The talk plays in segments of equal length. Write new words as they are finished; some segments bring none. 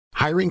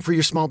Hiring for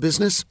your small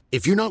business?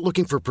 If you're not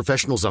looking for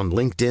professionals on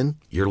LinkedIn,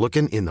 you're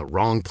looking in the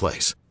wrong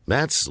place.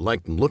 That's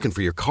like looking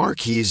for your car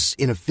keys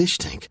in a fish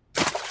tank.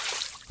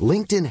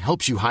 LinkedIn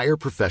helps you hire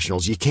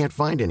professionals you can't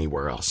find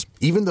anywhere else,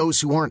 even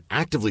those who aren't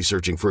actively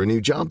searching for a new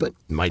job but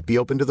might be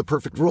open to the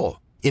perfect role.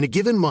 In a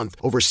given month,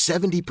 over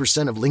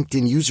 70% of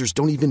LinkedIn users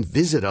don't even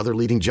visit other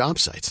leading job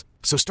sites.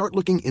 So start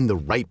looking in the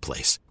right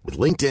place. With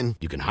LinkedIn,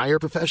 you can hire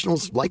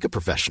professionals like a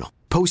professional.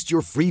 Post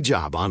your free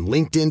job on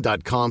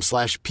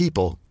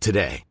linkedin.com/people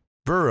today.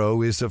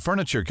 Burrow is a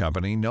furniture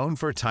company known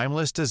for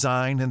timeless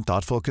design and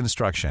thoughtful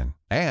construction,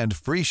 and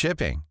free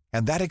shipping,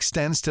 and that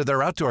extends to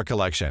their outdoor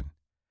collection.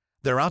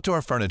 Their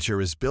outdoor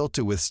furniture is built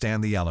to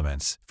withstand the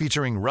elements,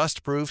 featuring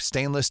rust-proof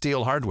stainless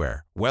steel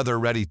hardware,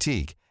 weather-ready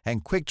teak,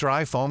 and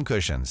quick-dry foam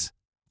cushions.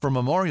 For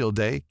Memorial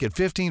Day, get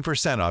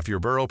 15% off your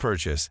Burrow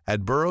purchase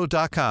at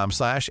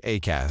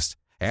burrow.com/ACAST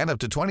and up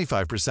to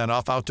 25%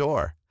 off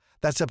outdoor.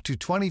 That's up to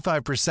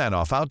 25%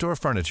 off outdoor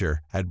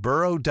furniture at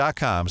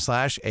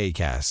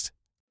burrow.com/ACAST.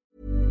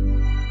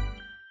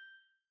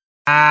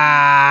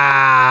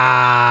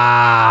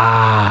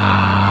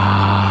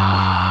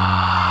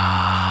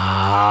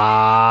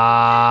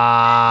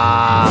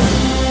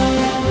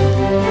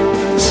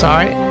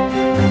 Sorry.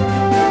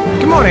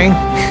 Good morning.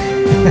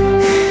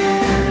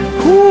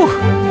 Whew.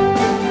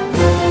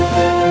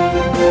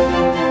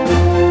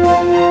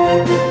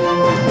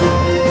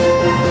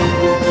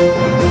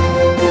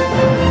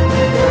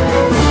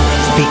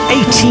 It's the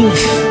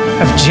 18th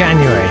of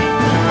January.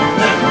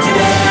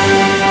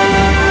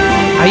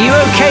 Are you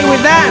okay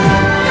with that?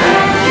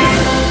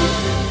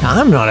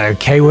 I'm not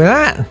okay with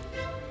that.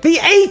 The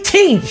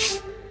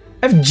 18th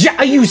of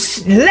Are you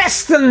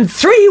less than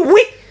 3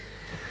 weeks?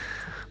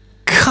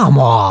 Come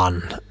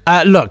on.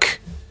 Look,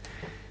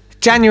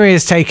 January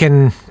has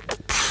taken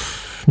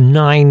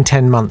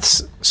 9-10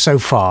 months so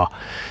far.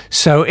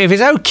 So if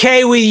it's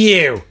okay with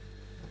you,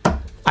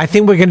 I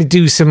think we're going to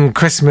do some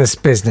Christmas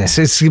business.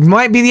 It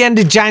might be the end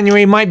of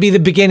January, might be the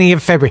beginning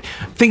of February.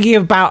 I'm thinking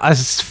about a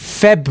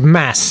Feb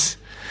mass.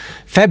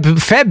 Feb,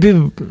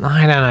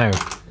 I don't know.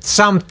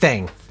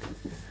 Something.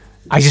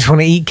 I just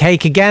want to eat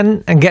cake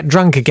again and get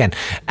drunk again.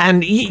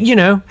 And,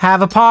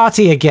 have a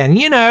party again,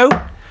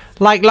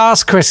 like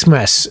last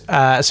Christmas.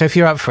 So if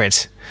you're up for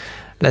it,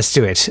 let's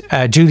do it.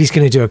 Julie's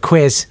going to do a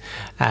quiz.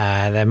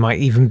 There might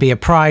even be a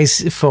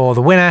prize for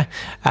the winner.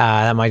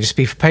 That might just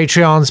be for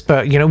Patreons,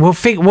 but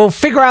we'll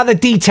figure out the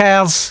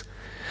details.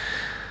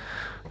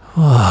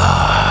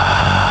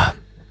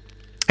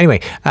 Anyway,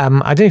 I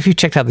don't know if you've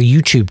checked out the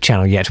YouTube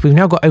channel yet. We've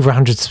now got over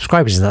 100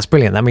 subscribers, and that's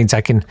brilliant. That means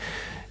I can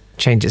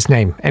change its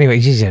name. Anyway,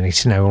 you don't need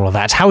to know all of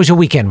that. How was your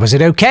weekend? Was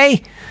it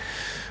okay?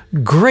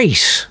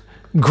 Great.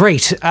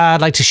 I'd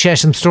like to share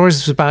some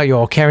stories about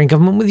your caring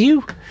government with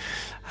you.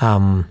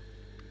 Some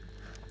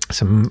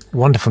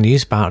wonderful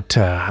news about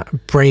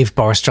brave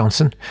Boris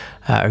Johnson,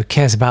 who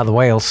cares about the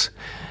whales.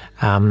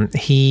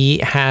 He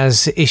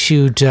has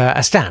issued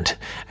a stand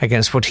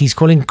against what he's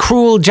calling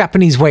cruel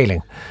Japanese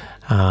whaling.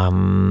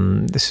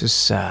 This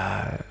is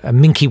a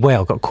minke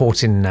whale got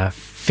caught in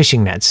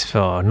fishing nets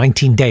for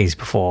 19 days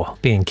before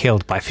being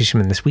killed by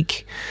fishermen this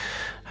week.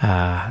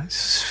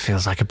 This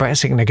feels like a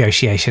Brexit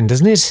negotiation,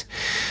 doesn't it?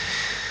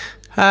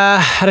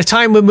 At a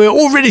time when we're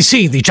already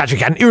seeing the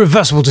tragic and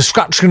irreversible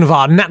destruction of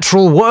our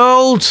natural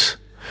world,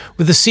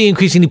 with the sea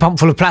increasingly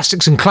pumped full of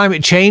plastics and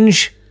climate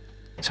change.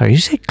 Sorry, you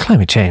say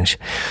climate change?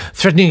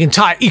 Threatening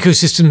entire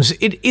ecosystems,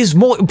 it is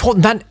more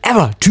important than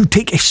ever to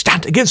take a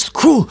stand against the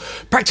cruel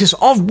practice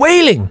of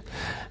whaling,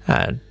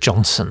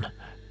 Johnson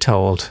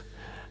told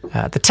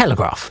the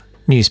Telegraph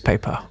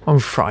newspaper on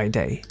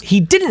Friday.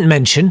 He didn't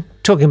mention,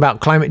 talking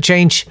about climate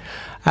change,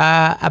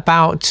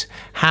 about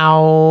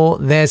how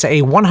there's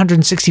a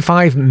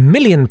 £165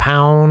 million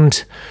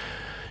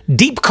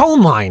deep coal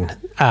mine,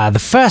 the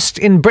first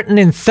in Britain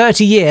in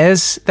 30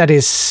 years, that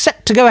is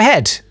set to go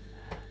ahead.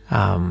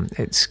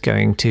 It's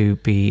going to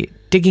be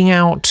digging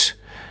out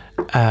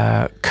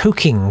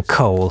coking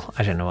coal.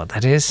 I don't know what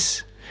that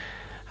is.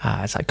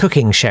 It's like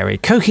cooking sherry.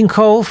 Coking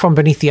coal from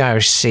beneath the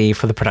Irish Sea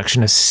for the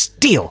production of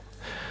steel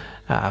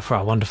for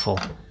our wonderful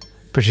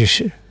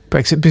British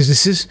Brexit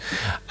businesses.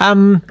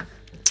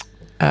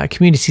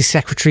 Community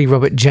Secretary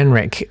Robert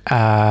Jenrick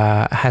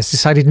has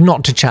decided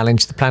not to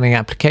challenge the planning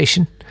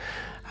application.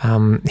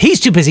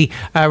 He's too busy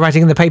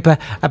writing in the paper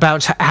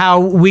about how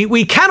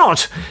we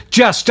cannot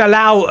just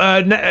allow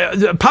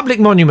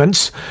public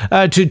monuments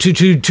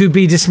to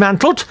be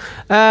dismantled.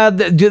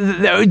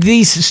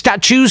 These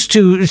statues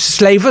to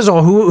slavers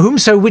or whom,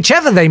 so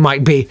whichever they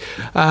might be,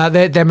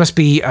 there must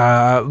be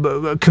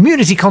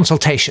community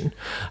consultation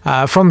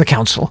from the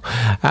council,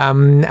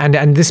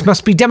 and this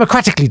must be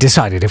democratically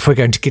decided if we're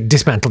going to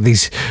dismantle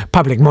these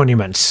public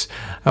monuments.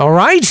 All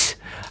right.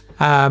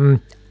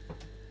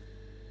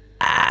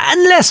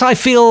 Unless I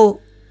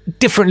feel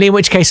differently, in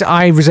which case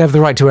I reserve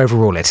the right to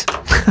overrule it.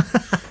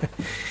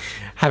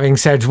 having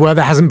said, well,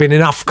 there hasn't been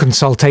enough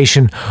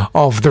consultation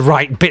of the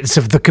right bits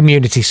of the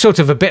community. Sort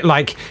of a bit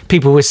like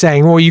people were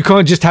saying, well, you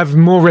can't just have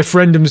more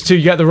referendums till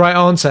you get the right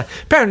answer.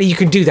 Apparently you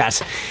can do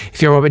that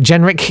if you're Robert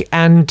Jenrick.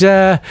 And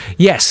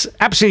yes,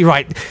 absolutely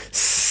right.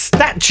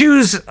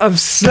 Statues of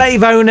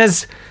slave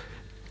owners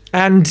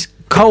and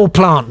coal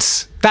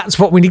plants. That's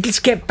what we need. Let's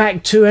get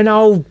back to an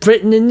old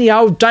Britain. In the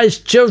old days,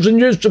 children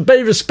used to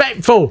be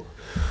respectful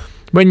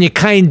when you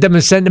caned them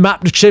and sent them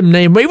up the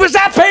chimney, and we was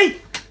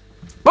happy,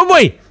 weren't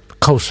we? Of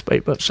course we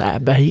was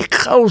happy. Of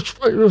course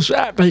we was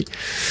happy.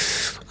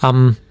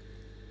 I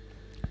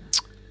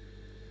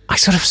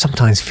sort of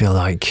sometimes feel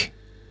like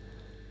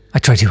I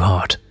try too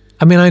hard.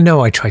 I mean, I know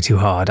I try too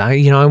hard.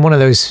 I'm one of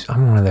those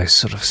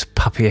sort of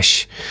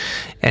puppyish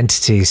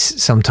entities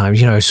sometimes,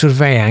 sort of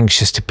very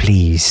anxious to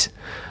please.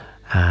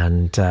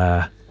 And,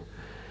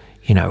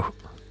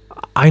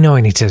 I know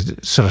I need to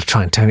sort of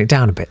try and tone it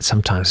down a bit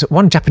sometimes.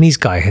 One Japanese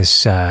guy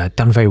has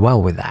done very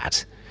well with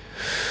that.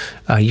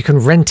 You can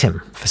rent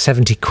him for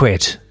 70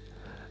 quid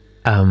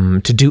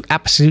to do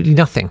absolutely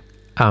nothing.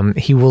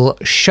 He will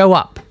show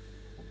up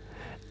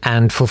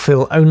and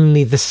fulfill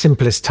only the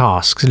simplest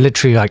tasks,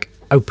 literally like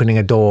opening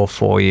a door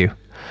for you.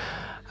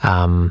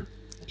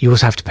 You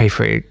also have to pay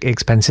for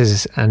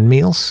expenses and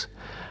meals.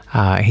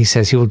 He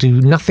says he will do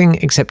nothing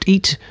except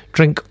eat,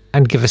 drink,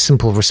 and give a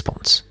simple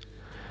response.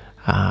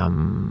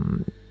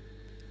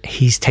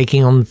 He's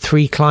taking on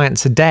 3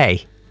 clients a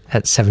day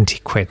at 70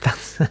 quid.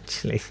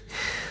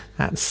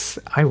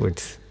 I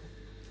would.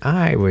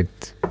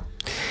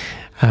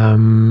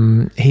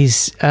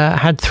 He's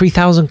had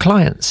 3,000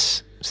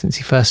 clients since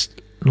he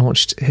first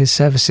launched his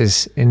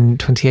services in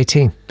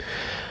 2018.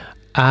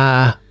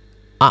 I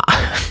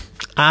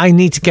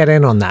need to get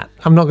in on that.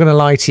 I'm not going to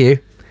lie to you.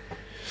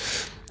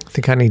 I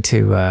think I need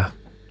to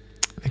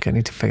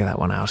figure that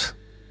one out.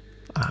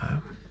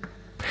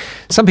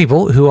 Some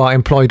people who are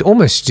employed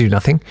almost to do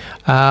nothing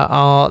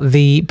are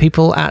the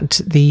people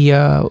at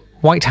the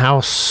White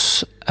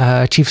House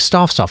Chief of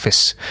Staff's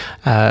office,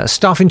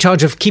 staff in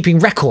charge of keeping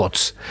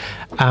records.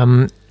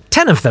 10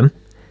 of them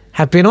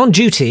have been on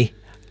duty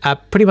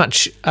pretty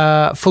much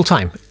full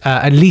time,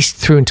 at least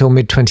through until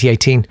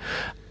mid-2018,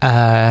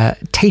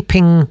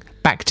 taping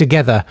back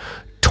together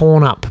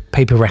torn up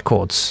paper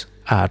records.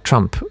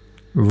 Trump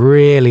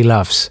really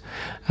loves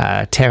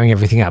tearing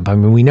everything up. I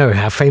mean, we know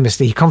how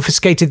famously he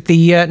confiscated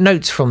the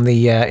notes from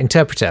the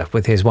interpreter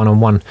with his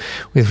one-on-one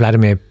with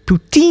Vladimir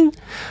Putin.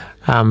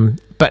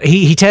 But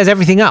he tears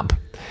everything up.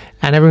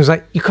 And everyone's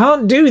like, you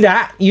can't do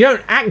that. You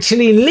don't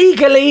actually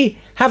legally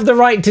have the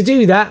right to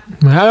do that.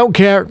 I don't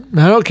care.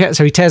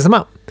 So he tears them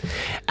up.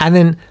 And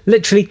then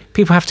literally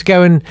people have to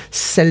go and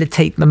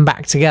sellotape them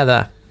back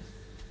together.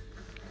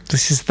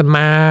 This is the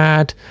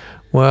mad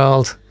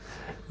world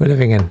we're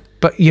living in.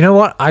 But you know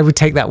what? I would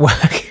take that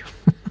work.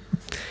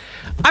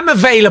 I'm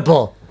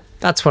available.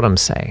 That's what I'm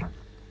saying.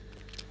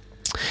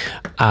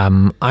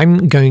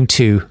 I'm going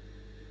to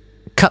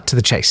cut to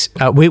the chase.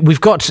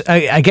 We've got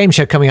a game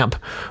show coming up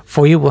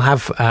for you. We'll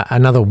have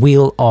another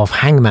Wheel of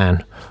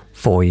Hangman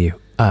for you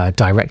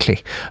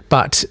directly.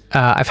 But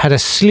I've had a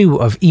slew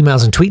of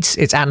emails and tweets.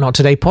 It's at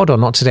NotTodayPod or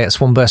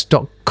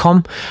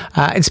nottoday@swanburst.com.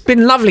 It's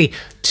been lovely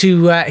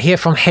to hear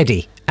from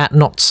Hedy at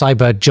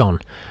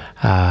NotCyberJohn.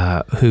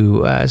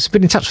 Who has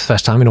been in touch for the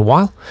first time in a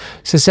while.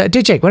 Says,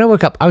 Dear Jake, when I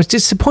woke up, I was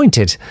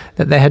disappointed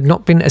that there had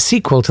not been a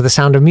sequel to The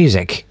Sound of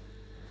Music,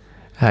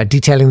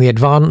 detailing the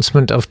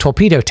advancement of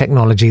torpedo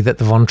technology that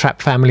the Von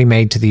Trapp family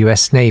made to the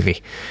US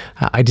Navy.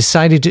 I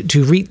decided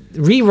to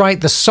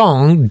rewrite the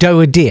song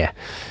Doe a Deer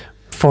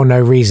for no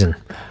reason.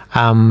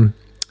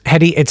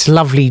 Hedy, it's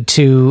lovely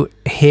to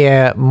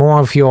hear more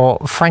of your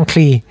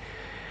frankly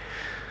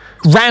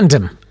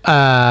random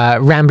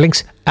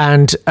ramblings,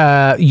 and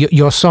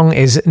your song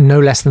is no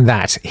less than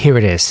that. Here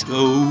it is.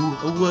 Go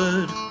a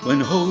word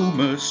when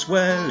Homer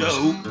swears.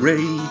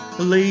 Rey,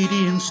 a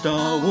lady in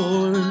Star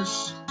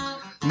Wars.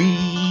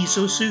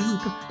 Miso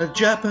soup, a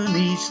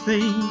Japanese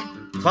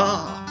thing.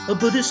 Fa, a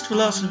Buddhist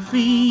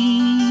philosophy.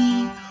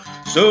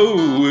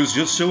 So is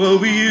just so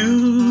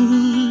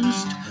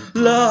overused.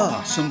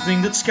 La,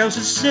 something that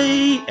Scousers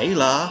say. Hey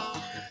la.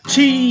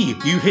 T,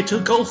 you hit a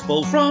golf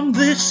ball from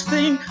this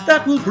thing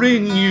that will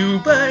bring you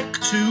back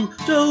to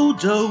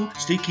dough,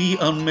 sticky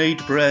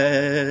unmade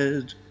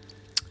bread.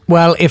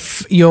 Well,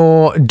 if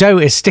your dough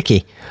is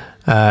sticky,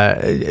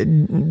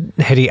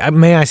 Hedy,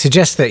 may I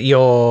suggest that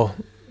you've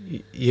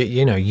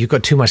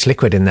got too much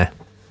liquid in there.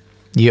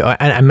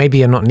 And maybe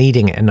you're not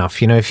kneading it enough.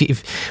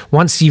 If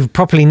once you've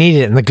properly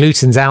kneaded it and the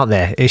gluten's out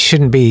there, it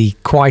shouldn't be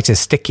quite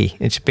as sticky.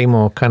 It should be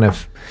more kind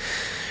of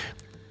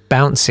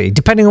bouncy,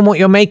 depending on what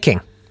you're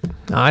making.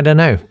 I don't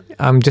know.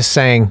 I'm just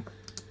saying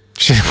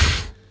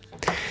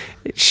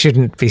it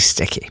shouldn't be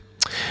sticky.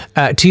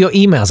 To your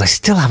emails, I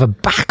still have a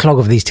backlog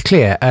of these to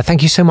clear.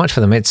 Thank you so much for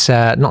them. It's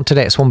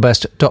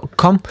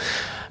nottoday@swanburst.com.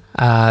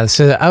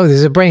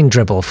 There's a brain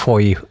dribble for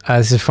you.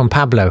 This is from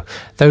Pablo.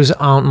 Those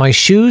aren't my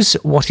shoes.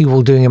 What are you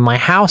all doing in my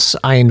house?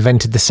 I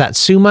invented the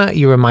Satsuma.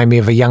 You remind me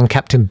of a young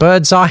Captain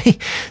Birdseye.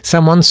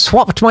 Someone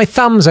swapped my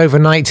thumbs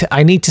overnight.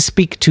 I need to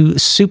speak to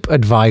Soup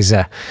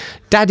Advisor.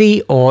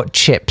 Daddy or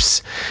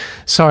chips?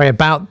 Sorry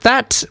about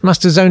that.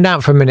 Must have zoned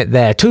out for a minute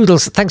there.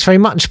 Toodles. Thanks very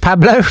much,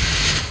 Pablo.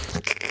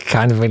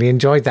 Kind of really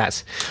enjoyed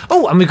that.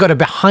 Oh, and we've got a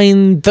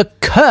Behind the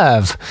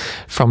Curve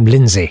from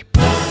Lindsay.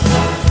 Behind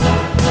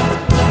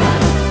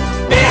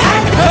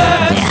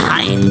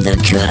the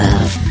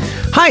Curve.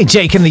 Hi,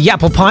 Jake and the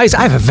Yapple Pies.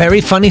 I have a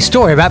very funny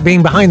story about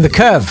being behind the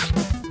curve.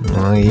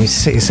 Oh, you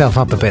set yourself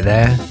up a bit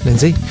there,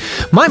 Lindsay.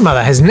 My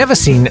mother has never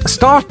seen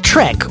Star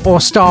Trek or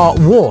Star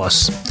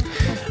Wars.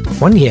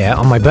 One year,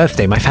 on my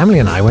birthday, my family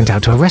and I went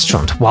out to a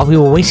restaurant. While we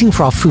were waiting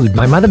for our food,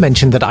 my mother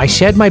mentioned that I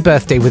shared my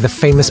birthday with a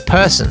famous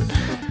person.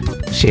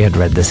 She had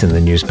read this in the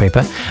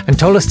newspaper and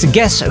told us to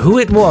guess who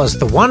it was.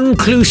 The one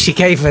clue she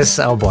gave us,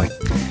 oh boy.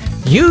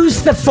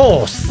 Use the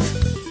Force.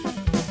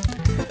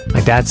 My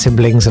dad's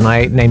siblings and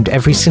I named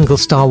every single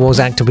Star Wars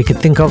actor we could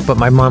think of, but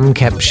my mum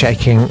kept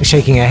shaking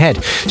her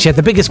head. She had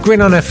the biggest grin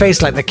on her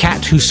face, like the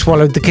cat who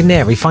swallowed the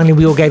canary. Finally,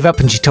 we all gave up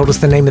and she told us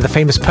the name of the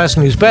famous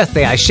person whose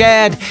birthday I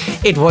shared.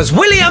 It was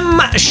William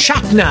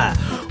Shatner.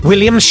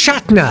 William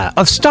Shatner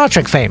of Star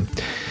Trek fame.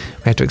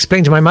 We had to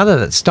explain to my mother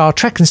that Star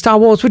Trek and Star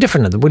Wars were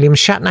different and that William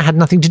Shatner had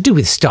nothing to do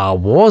with Star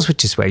Wars,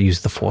 which is where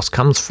Use the Force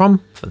comes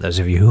from, for those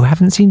of you who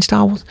haven't seen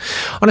Star Wars.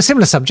 On a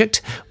similar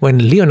subject,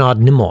 when Leonard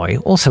Nimoy,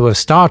 also of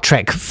Star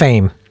Trek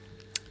fame,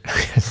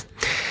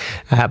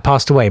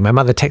 passed away, my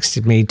mother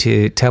texted me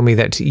to tell me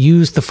that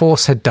Use the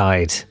Force had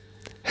died.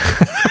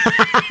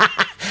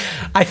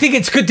 I think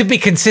it's good to be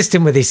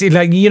consistent with this.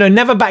 Like,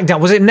 never back down.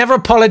 Was it never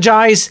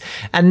apologize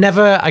and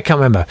never, I can't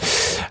remember,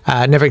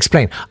 never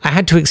explain. I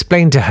had to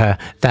explain to her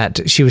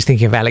that she was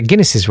thinking of Alec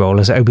Guinness's role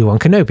as Obi-Wan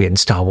Kenobi in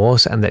Star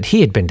Wars and that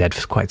he had been dead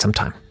for quite some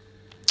time.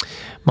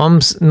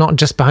 Mom's not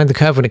just behind the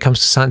curve when it comes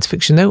to science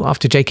fiction, though.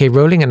 After J.K.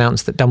 Rowling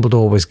announced that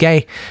Dumbledore was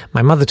gay,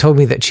 my mother told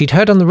me that she'd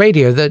heard on the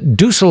radio that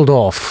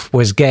Dusseldorf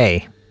was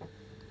gay.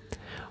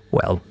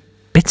 Well,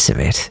 bits of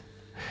it.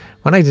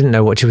 When I didn't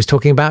know what she was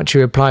talking about, she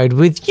replied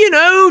with,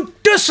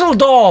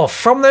 Dusseldorf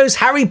from those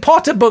Harry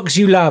Potter books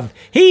you love.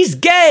 He's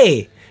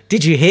gay.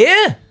 Did you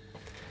hear?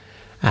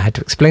 I had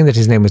to explain that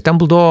his name was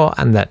Dumbledore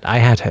and that I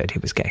had heard he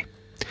was gay.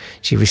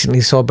 She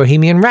recently saw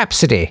Bohemian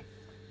Rhapsody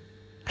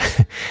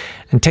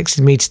and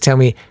texted me to tell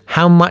me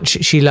how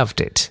much she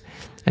loved it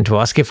and to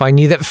ask if I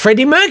knew that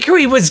Freddie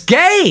Mercury was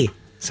gay,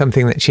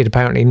 something that she'd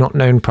apparently not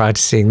known prior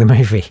to seeing the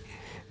movie.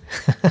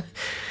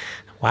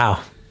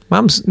 Wow.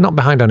 Mum's not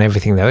behind on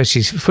everything, though.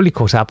 She's fully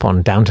caught up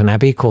on Downton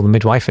Abbey, Call the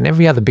Midwife, and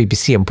every other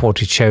BBC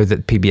imported show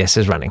that PBS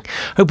is running.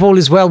 Hope all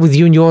is well with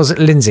you and yours,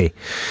 Lindsay.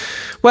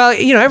 Well,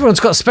 everyone's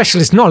got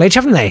specialist knowledge,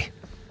 haven't they?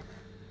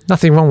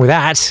 Nothing wrong with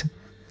that.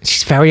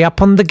 She's very up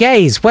on the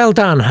gays. Well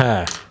done,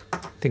 her. I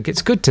think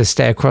it's good to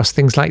stay across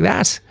things like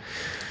that.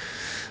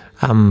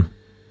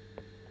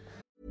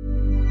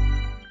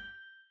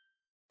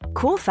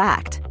 Cool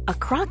fact, a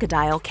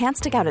crocodile can't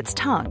stick out its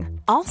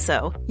tongue.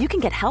 Also, you can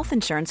get health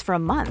insurance for a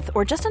month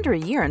or just under a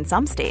year in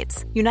some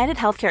states. United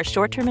Healthcare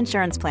short-term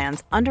insurance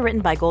plans,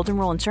 underwritten by Golden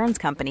Rule Insurance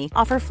Company,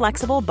 offer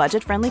flexible,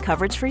 budget-friendly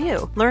coverage for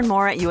you. Learn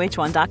more at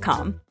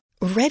uh1.com.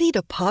 Ready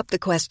to pop the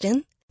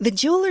question? The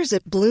jewelers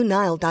at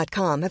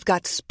BlueNile.com have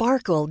got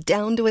sparkle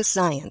down to a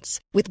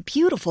science with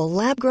beautiful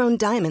lab-grown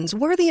diamonds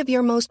worthy of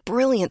your most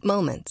brilliant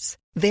moments.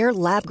 Their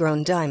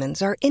lab-grown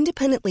diamonds are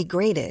independently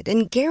graded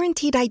and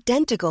guaranteed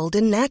identical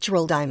to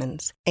natural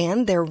diamonds.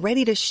 And they're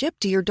ready to ship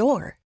to your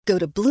door. Go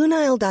to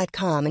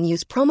BlueNile.com and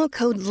use promo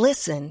code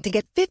LISTEN to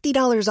get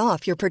 $50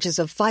 off your purchase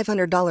of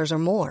 $500 or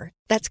more.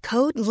 That's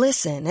code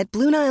LISTEN at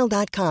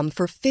BlueNile.com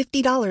for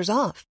 $50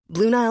 off.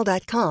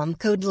 BlueNile.com,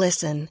 code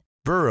LISTEN.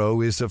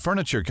 Burrow is a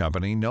furniture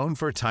company known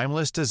for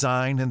timeless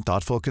design and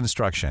thoughtful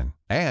construction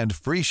and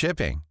free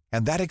shipping.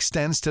 And that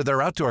extends to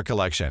their outdoor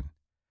collection.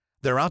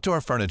 Their outdoor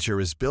furniture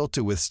is built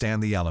to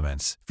withstand the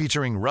elements,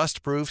 featuring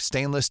rust-proof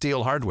stainless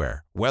steel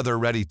hardware,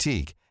 weather-ready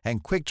teak,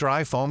 and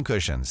quick-dry foam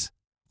cushions.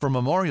 For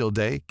Memorial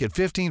Day, get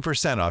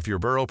 15% off your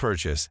Burrow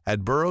purchase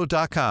at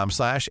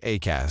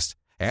burrow.com/ACAST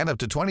and up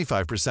to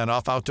 25%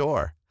 off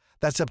outdoor.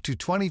 That's up to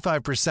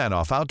 25%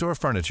 off outdoor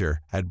furniture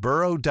at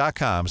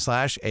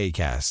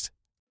burrow.com/ACAST.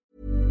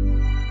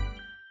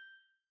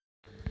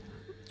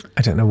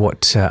 I don't know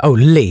what...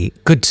 Lee,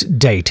 good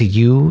day to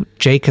you,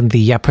 Jake and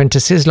the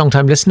apprentices,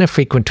 long-time listener,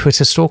 frequent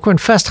Twitter stalker, and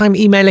first-time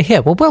emailer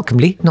here. Well, welcome,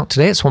 Lee. Not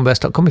today at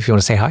swanburst.com if you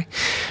want to say hi.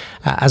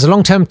 As a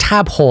long-term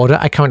tab hoarder,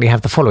 I currently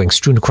have the following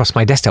strewn across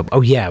my desktop.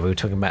 Oh, yeah, we were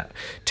talking about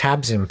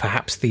tabs in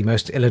perhaps the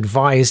most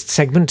ill-advised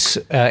segment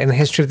in the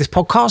history of this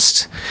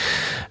podcast.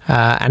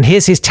 And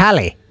here's his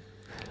tally.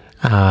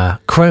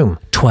 Chrome,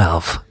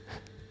 12.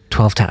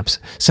 12 tabs.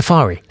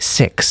 Safari,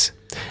 6.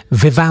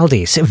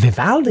 Vivaldi?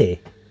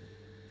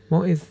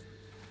 What is...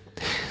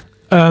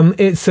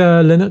 it's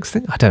a Linux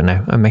thing? I don't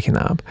know. I'm making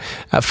that up.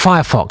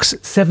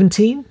 Firefox,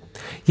 17.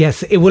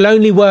 Yes, it will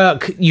only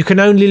work. You can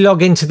only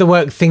log into the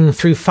work thing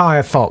through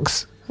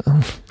Firefox.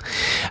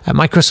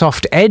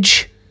 Microsoft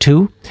Edge,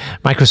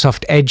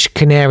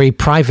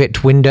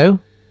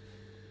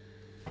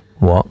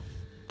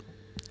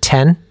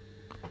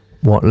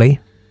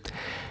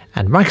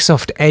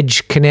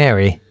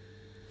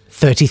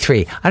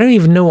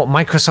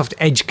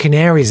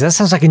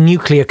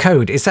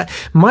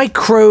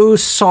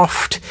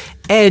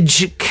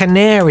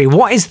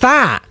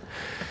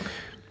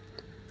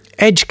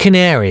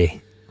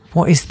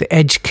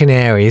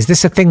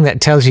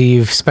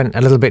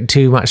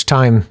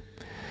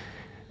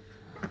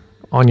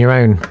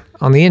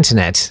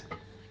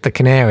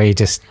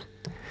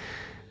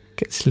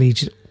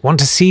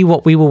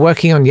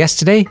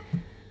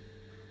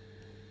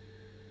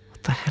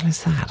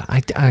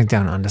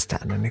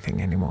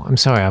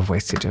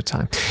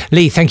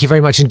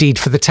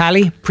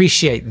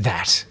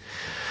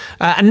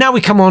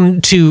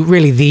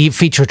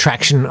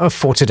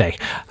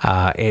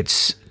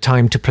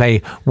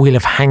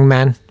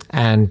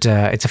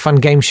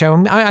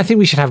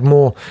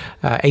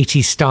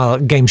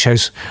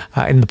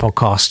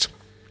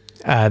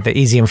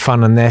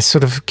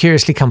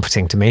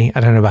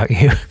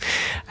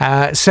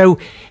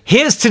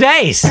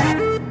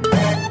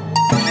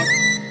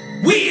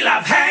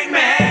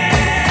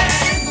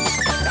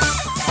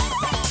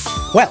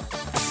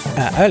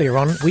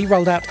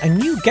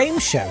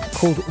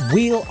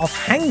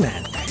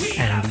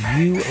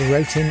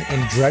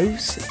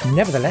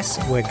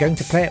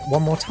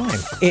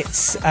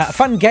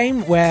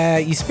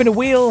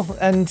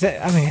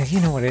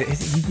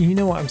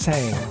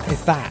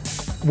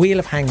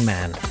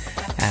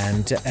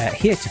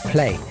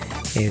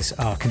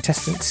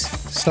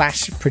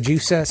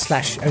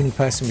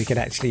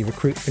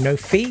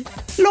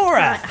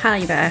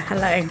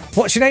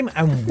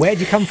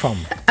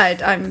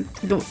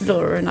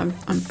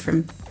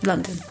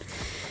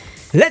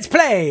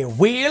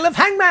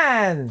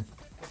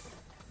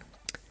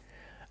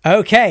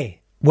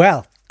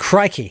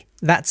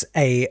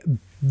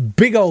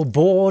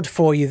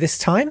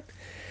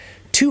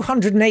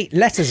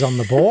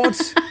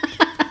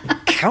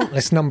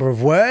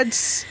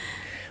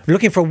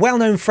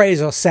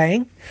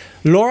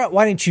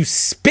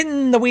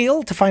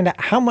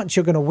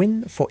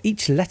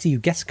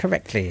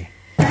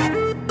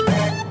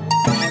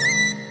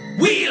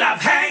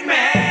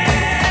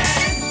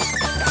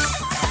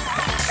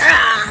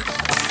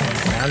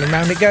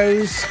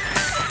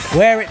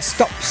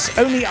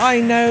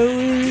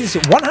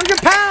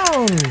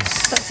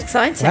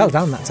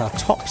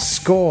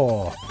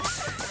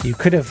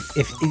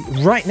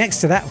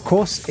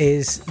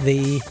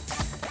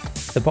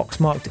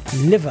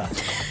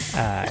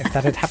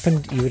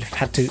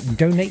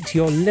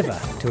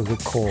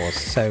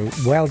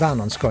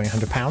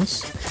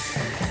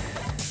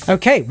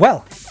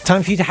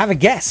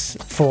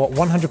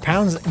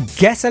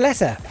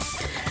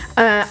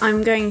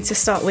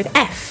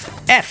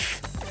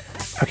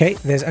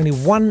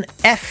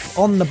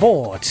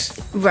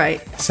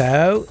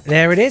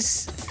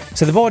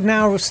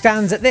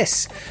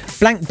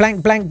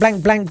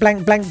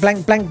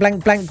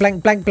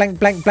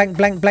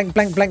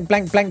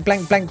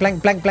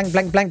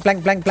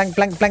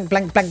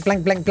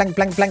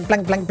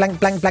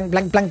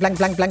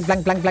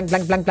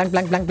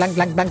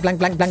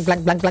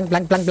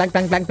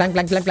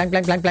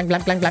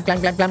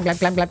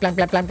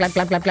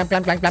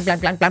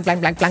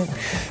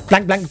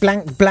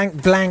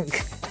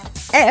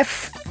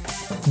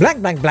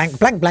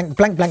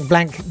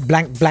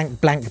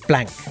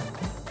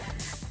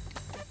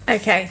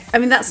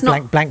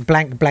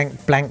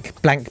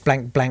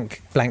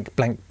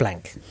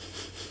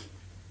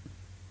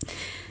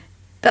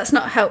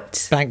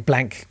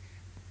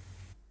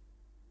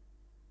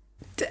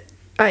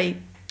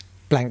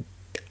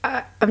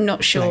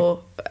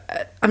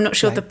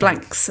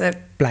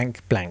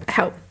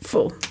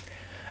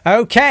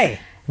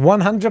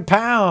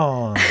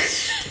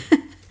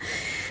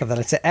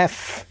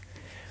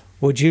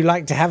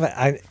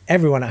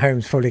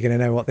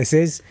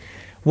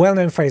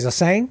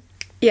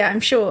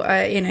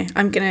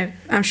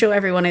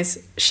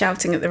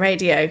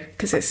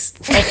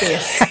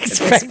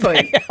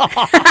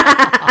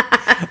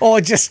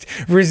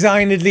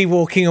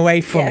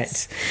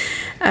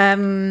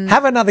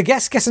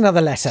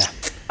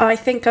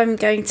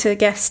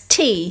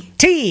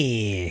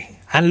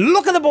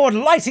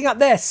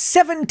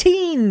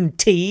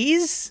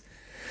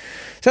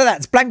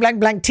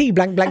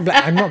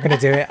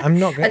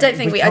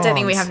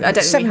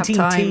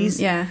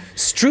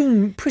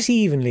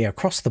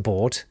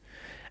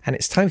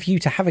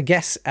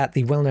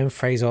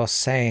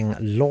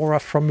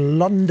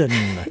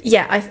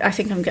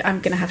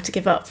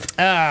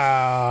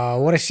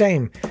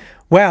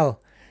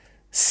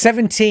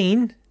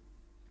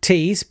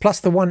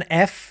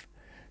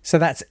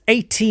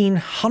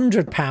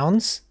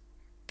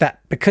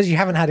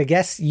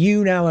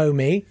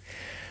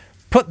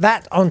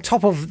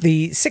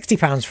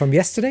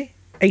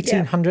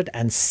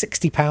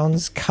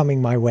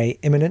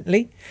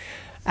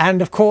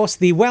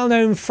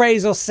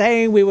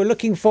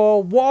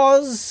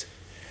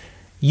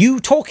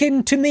 You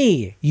talking to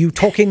me? You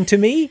talking to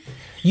me?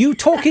 You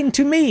talking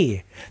to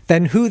me?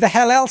 Then who the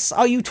hell else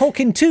are you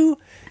talking to?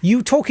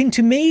 You talking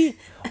to me?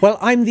 Well,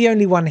 I'm the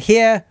only one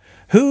here.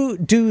 Who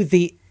do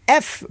the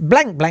F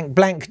blank blank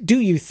blank do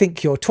you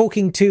think you're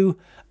talking to?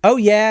 Oh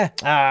yeah.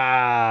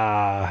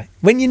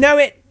 When you know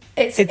it.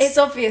 It's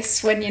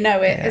obvious when you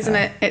know it, isn't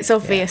it? It's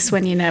obvious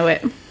when you know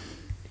it.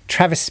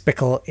 Travis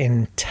Bickle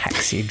in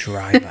Taxi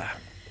Driver.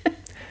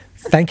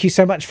 Thank you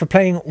so much for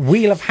playing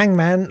Wheel of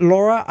Hangman,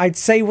 Laura. I'd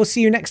say we'll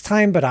see you next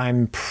time, but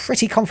I'm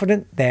pretty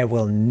confident there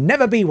will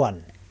never be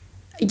one.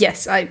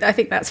 Yes, I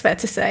think that's fair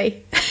to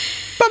say.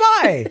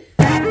 Bye-bye!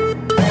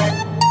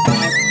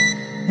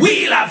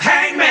 Wheel of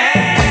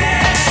Hangman!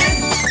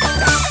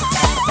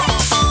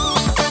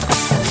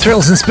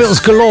 Thrills and spills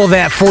galore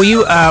there for you.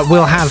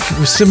 We'll have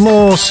some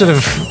more sort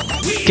of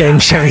game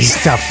showy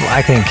stuff,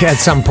 I think, at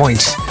some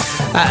point.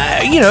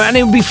 And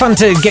it would be fun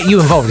to get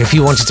you involved if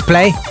you wanted to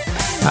play.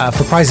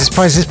 For prizes.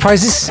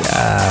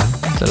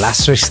 The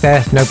last switch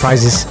there, no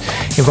prizes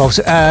involved.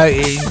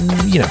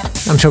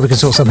 I'm sure we can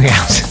sort something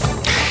out.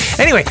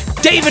 Anyway,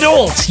 David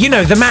Alt,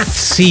 the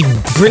mathsy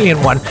brilliant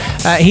one.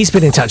 He's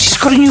been in touch. He's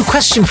got a new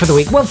question for the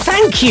week. Well,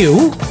 thank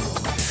you.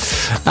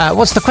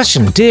 What's the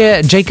question?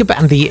 Dear Jacob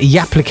and the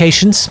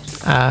Yapplications,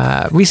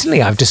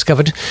 recently I've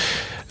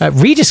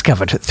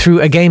rediscovered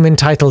through a game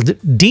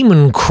entitled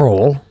Demon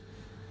Crawl,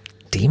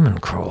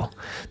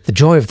 the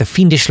joy of the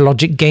fiendish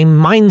logic game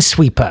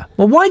Minesweeper.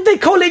 Well, why'd they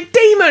call it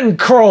Demon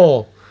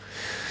Crawl?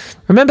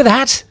 Remember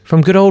that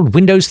from good old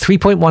Windows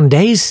 3.1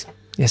 days?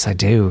 Yes, I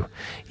do.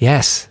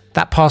 Yes,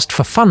 that passed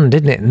for fun,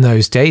 didn't it, in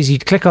those days?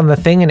 You'd click on the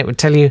thing and it would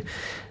tell you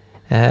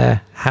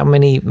how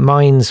many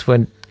mines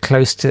were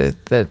close to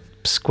the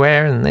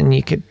square, and then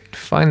you could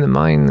find the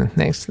mine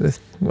next to the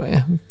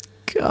square.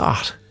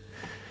 God.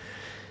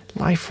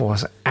 Life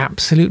was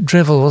absolute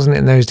drivel, wasn't it,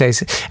 in those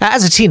days?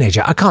 As a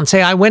teenager, I can't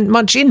say I went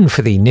much in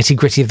for the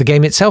nitty-gritty of the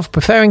game itself,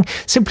 preferring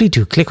simply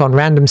to click on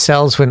random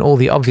cells when all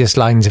the obvious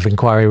lines of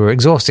inquiry were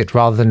exhausted,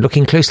 rather than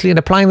looking closely and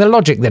applying the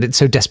logic that it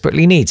so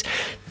desperately needs.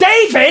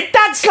 David,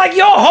 that's like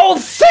your whole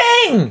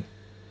thing!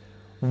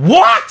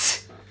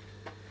 What?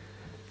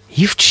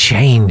 You've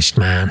changed,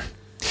 man.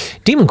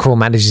 Demon Crawl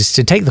manages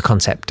to take the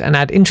concept and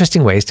add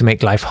interesting ways to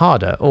make life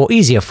harder or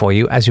easier for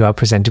you as you are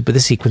presented with a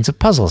sequence of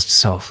puzzles to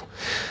solve.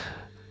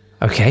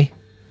 Okay,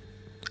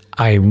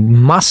 I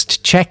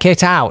must check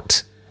it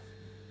out.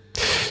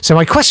 So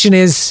my question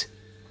is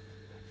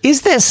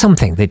there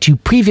something that you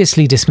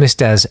previously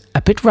dismissed as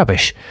a bit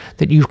rubbish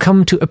that you've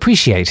come to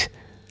appreciate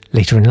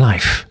later in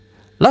life?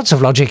 Lots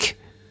of logic,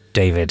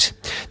 David.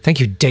 Thank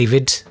you,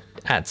 David,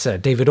 at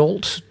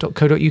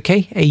davidalt.co.uk,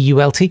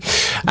 A-U-L-T.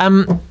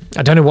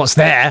 I don't know what's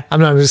there.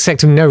 I'm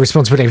accepting no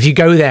responsibility. If you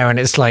go there and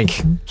it's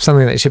like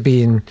something that should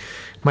be in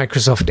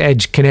Microsoft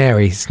Edge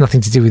Canary, it's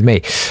nothing to do with me.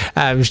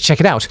 Check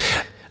it out.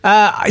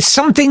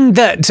 Something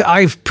that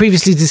I've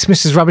previously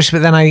dismissed as rubbish,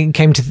 but then I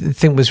came to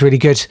think was really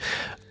good,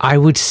 I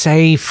would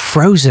say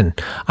Frozen.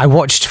 I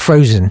watched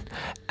Frozen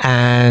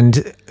and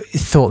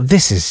thought,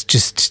 this is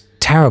just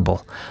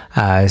terrible.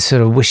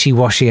 Sort of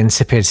wishy-washy,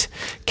 insipid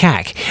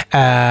cack.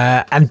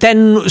 And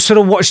then sort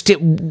of watched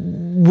it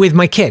with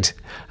my kid,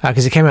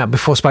 because it came out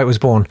before Spike was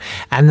born.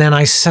 And then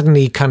I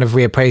suddenly kind of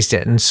reappraised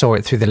it and saw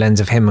it through the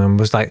lens of him and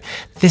was like,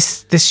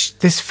 this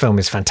film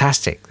is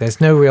fantastic. There's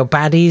no real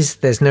baddies.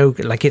 There's no,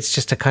 it's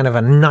just a kind of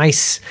a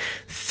nice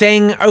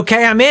thing.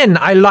 Okay, I'm in.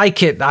 I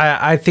like it.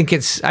 I think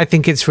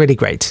it's really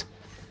great.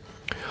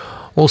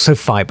 Also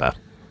Fibre.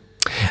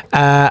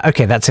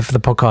 Okay, that's it for the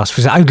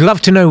podcast. I'd love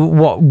to know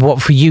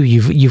what for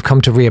you've come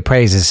to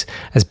reappraise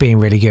as being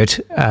really good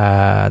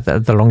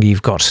the longer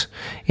you've got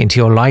into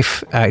your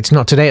life. It's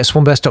not today at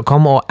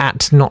swanburst.com or at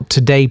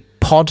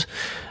nottodaypod.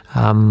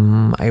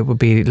 It would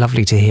be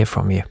lovely to hear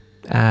from you.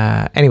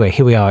 Anyway,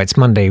 here we are. It's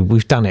Monday.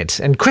 We've done it.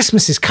 And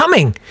Christmas is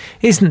coming.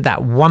 Isn't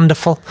that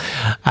wonderful?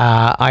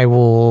 I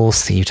will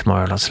see you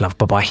tomorrow. Lots of love.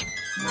 Bye-bye.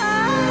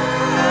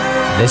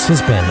 This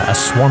has been a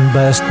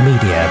Swanburst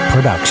Media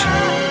production.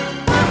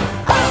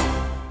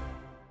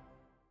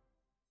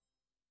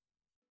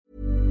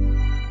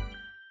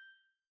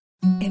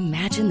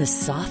 Imagine the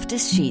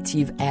softest sheets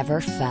you've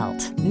ever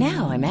felt.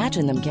 Now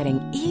imagine them getting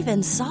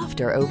even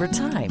softer over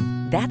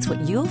time. That's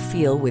what you'll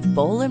feel with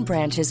Boll &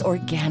 Branch's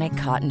organic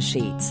cotton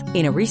sheets.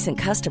 In a recent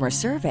customer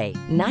survey,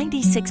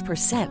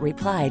 96%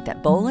 replied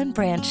that Boll &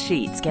 Branch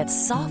sheets get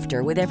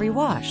softer with every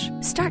wash.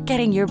 Start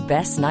getting your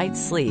best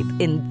night's sleep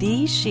in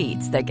these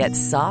sheets that get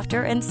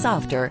softer and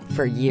softer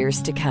for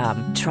years to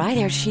come. Try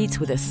their sheets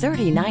with a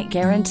 30-night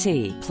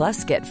guarantee.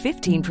 Plus, get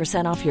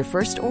 15% off your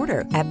first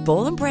order at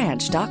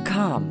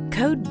bollandbranch.com.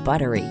 Code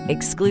BUTTERY.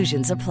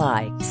 Exclusions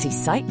apply. See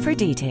site for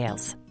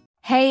details.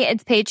 Hey,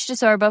 it's Paige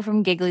DeSorbo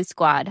from Giggly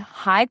Squad.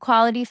 High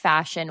quality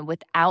fashion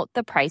without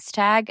the price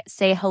tag.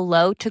 Say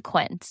hello to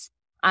Quince.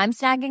 I'm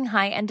snagging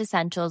high-end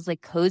essentials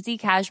like cozy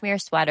cashmere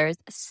sweaters,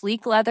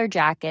 sleek leather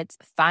jackets,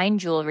 fine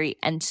jewelry,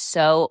 and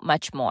so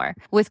much more.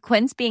 With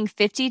Quince being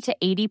 50 to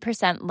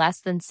 80%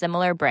 less than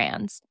similar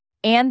brands.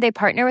 And they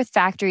partner with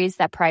factories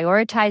that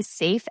prioritize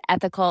safe,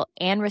 ethical,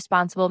 and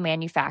responsible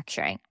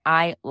manufacturing.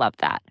 I love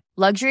that.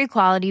 Luxury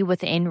quality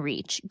within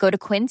reach. Go to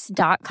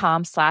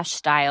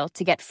quince.com/style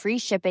to get free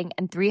shipping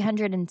and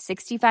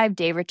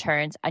 365-day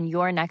returns on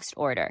your next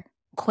order.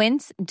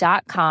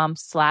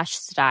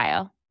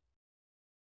 Quince.com/style.